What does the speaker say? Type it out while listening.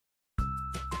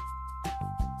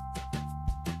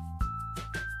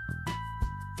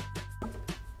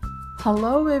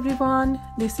Hello everyone,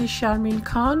 this is Sharmin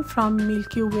Khan from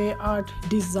Milkyway Art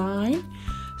Design.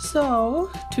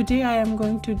 So today I am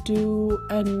going to do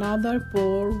another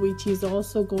pour which is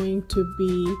also going to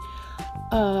be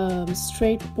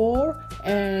straight pour,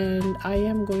 and I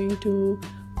am going to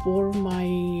pour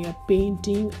my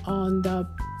painting on the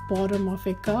bottom of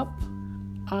a cup.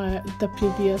 The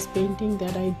previous painting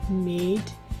that I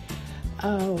made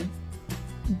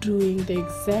doing the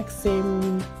exact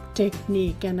same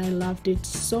technique, and I loved it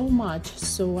so much,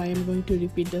 so I am going to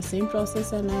repeat the same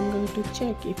process and I'm going to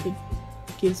check if it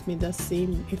gives me the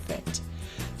same effect.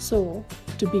 So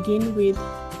to begin with,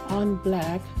 on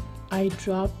black I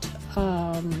dropped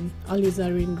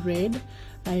alizarin red.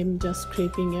 I'm just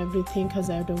scraping everything because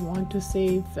I don't want to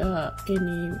save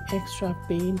any extra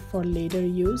paint for later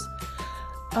use.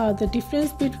 The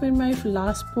difference between my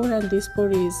last pour and this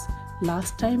pour is,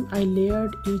 last time I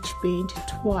layered each paint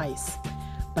twice,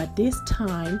 but this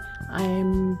time I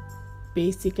am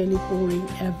basically pouring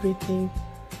everything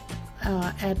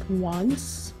at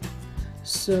once.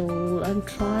 So I'm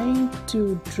trying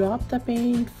to drop the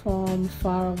paint from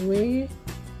far away,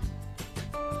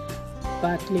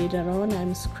 but later on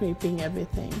I'm scraping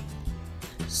everything.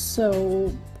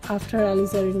 So after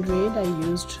alizarin red I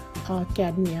used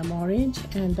cadmium orange,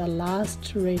 and the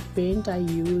last red paint I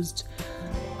used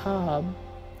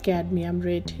cadmium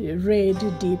red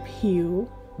deep hue.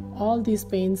 All these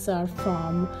paints are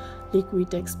from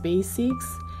Liquitex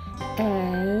Basics,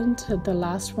 and the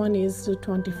last one is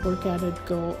 24 karat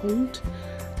gold.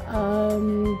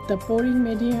 The pouring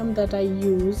medium that I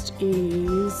used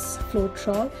is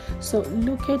Floetrol. So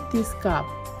look at this cup.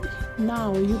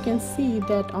 Now you can see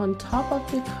that on top of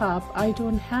the cup I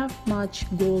don't have much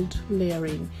gold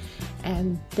layering,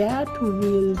 and that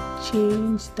will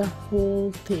change the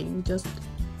whole thing. Just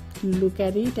look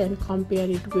at it and compare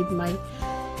it with my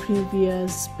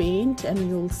previous paint and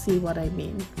you'll see what I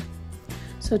mean.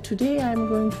 So today I'm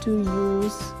going to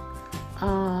use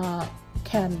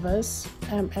canvas.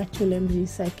 I'm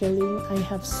recycling. I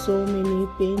have so many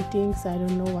paintings, I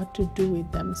don't know what to do with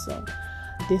them, so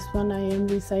this one I am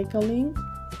recycling.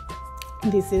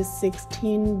 This is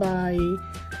 16 by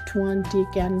 20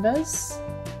 canvas,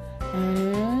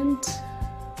 and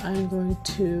I'm going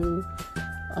to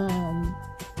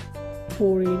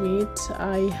pour in it.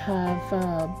 I have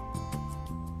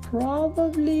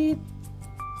probably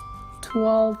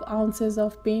 12 ounces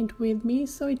of paint with me,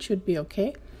 so it should be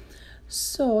okay.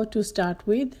 So to start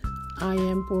with, I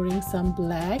am pouring some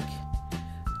black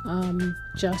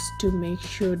just to make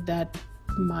sure that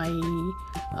my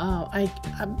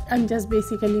I'm just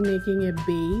basically making a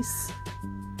base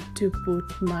to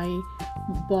put my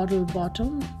bottle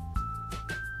bottom.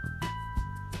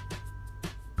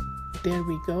 There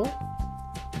we go.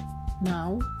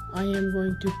 Now I am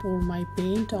going to pour my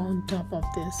paint on top of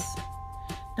this.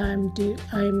 Now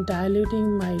I'm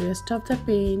diluting my rest of the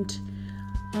paint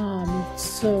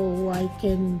so I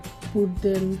can put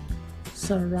them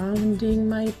surrounding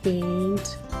my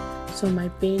paint, so my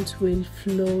paint will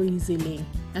flow easily.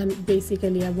 And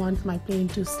basically I want my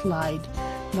paint to slide,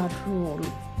 not roll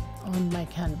on my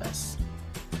canvas.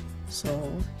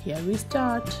 So here we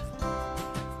start.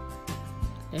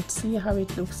 Let's see how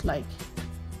it looks like.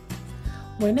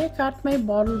 When I cut my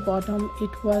bottle bottom,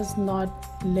 it was not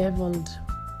leveled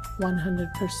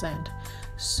 100%.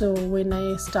 So when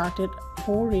I started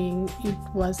pouring, it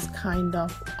was kind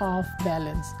of off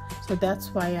balance. So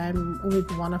that's why I'm with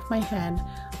one of my hand,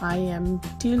 I am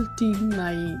tilting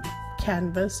my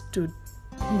canvas to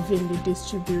evenly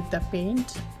distribute the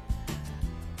paint.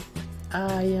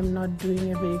 I am not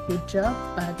doing a very good job,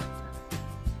 but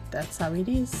that's how it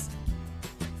is.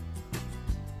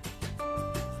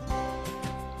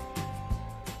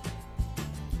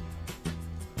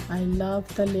 I love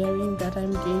the layering that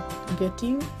I'm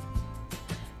getting.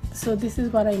 So this is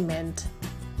what I meant.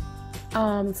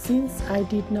 Since I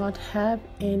did not have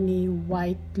any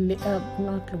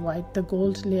the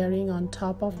gold layering on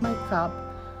top of my cup,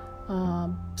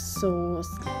 so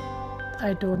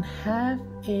I don't have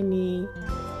any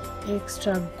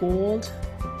extra gold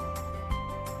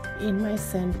in my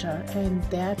center, and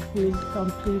that will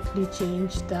completely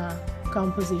change the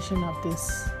composition of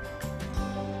this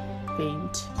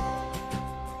paint.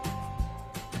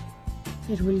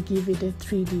 It will give it a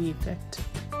 3D effect.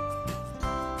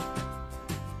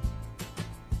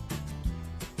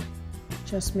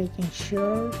 Just making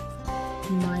sure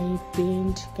my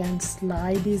paint can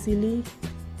slide easily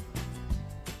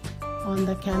on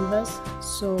the canvas,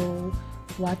 so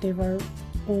whatever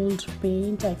old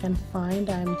paint I can find,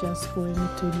 I'm just going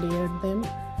to layer them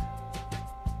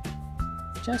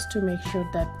just to make sure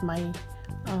that my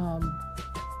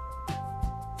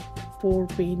pour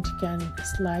paint can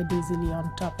slide easily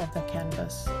on top of the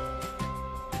canvas.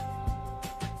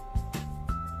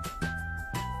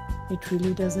 It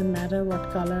really doesn't matter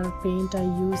what color paint I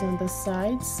use on the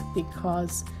sides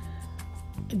because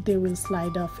they will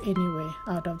slide off anyway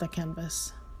out of the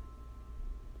canvas.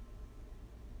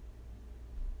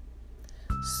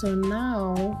 So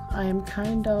now I am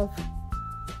kind of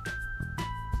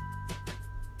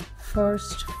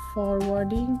first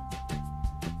forwarding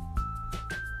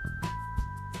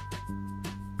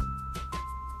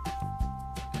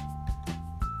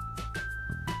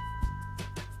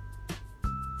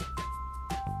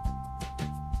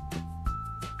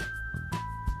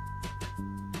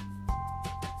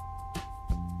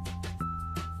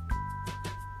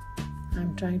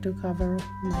I'm trying to cover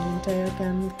my entire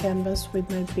canvas with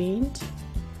my paint,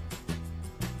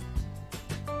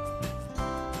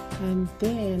 and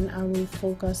then I will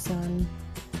focus on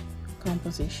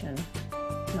composition.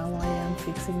 Now I am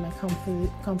fixing my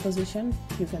composition,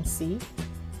 you can see.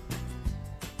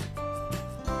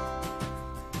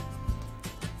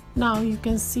 Now you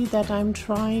can see that I'm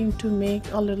trying to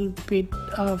make a little bit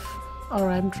of, or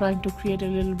I'm trying to create a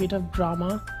little bit of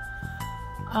drama.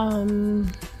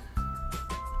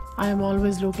 I am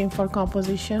always looking for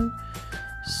composition,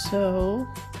 so,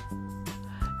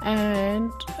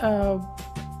 and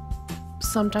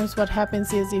sometimes what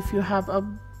happens is if you have a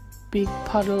big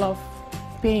puddle of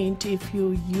paint, if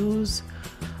you use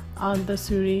on the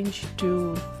syringe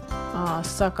to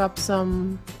suck up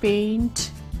some paint,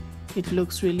 it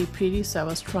looks really pretty. So I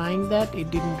was trying that,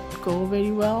 it didn't go very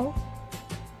well.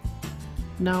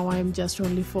 Now I'm just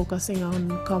only focusing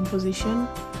on composition.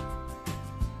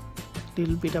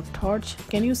 Little bit of torch.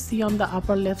 Can you see on the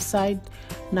upper left side,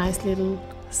 nice little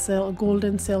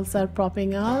golden cells are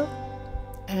popping out,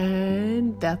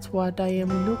 and that's what I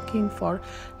am looking for.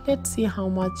 Let's see how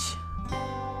much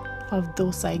of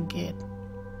those I get.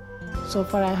 So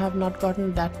far I have not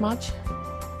gotten that much.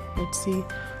 Let's see,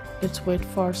 let's wait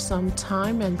for some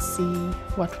time and see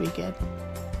what we get.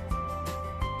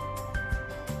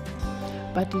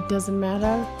 But it doesn't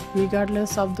matter,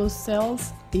 regardless of those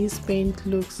cells, this paint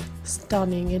looks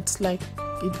stunning. It's like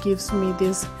it gives me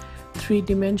this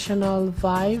three-dimensional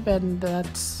vibe, and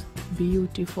that's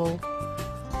beautiful.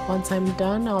 Once I'm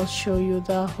done, I'll show you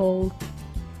the whole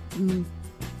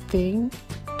thing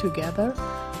together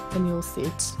and you'll see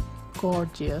it's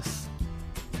gorgeous.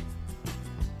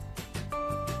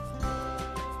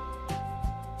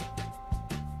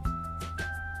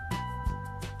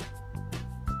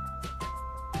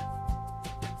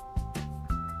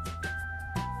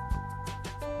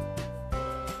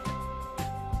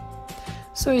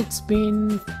 So it's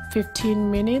been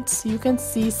 15 minutes. You can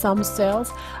see some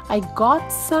cells. I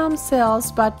got some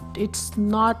cells, but it's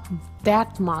not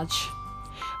that much.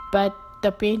 But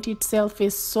the paint itself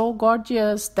is so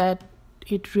gorgeous that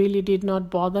it really did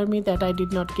not bother me that I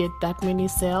did not get that many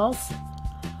cells.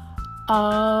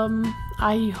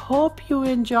 I hope you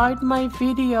enjoyed my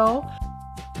video.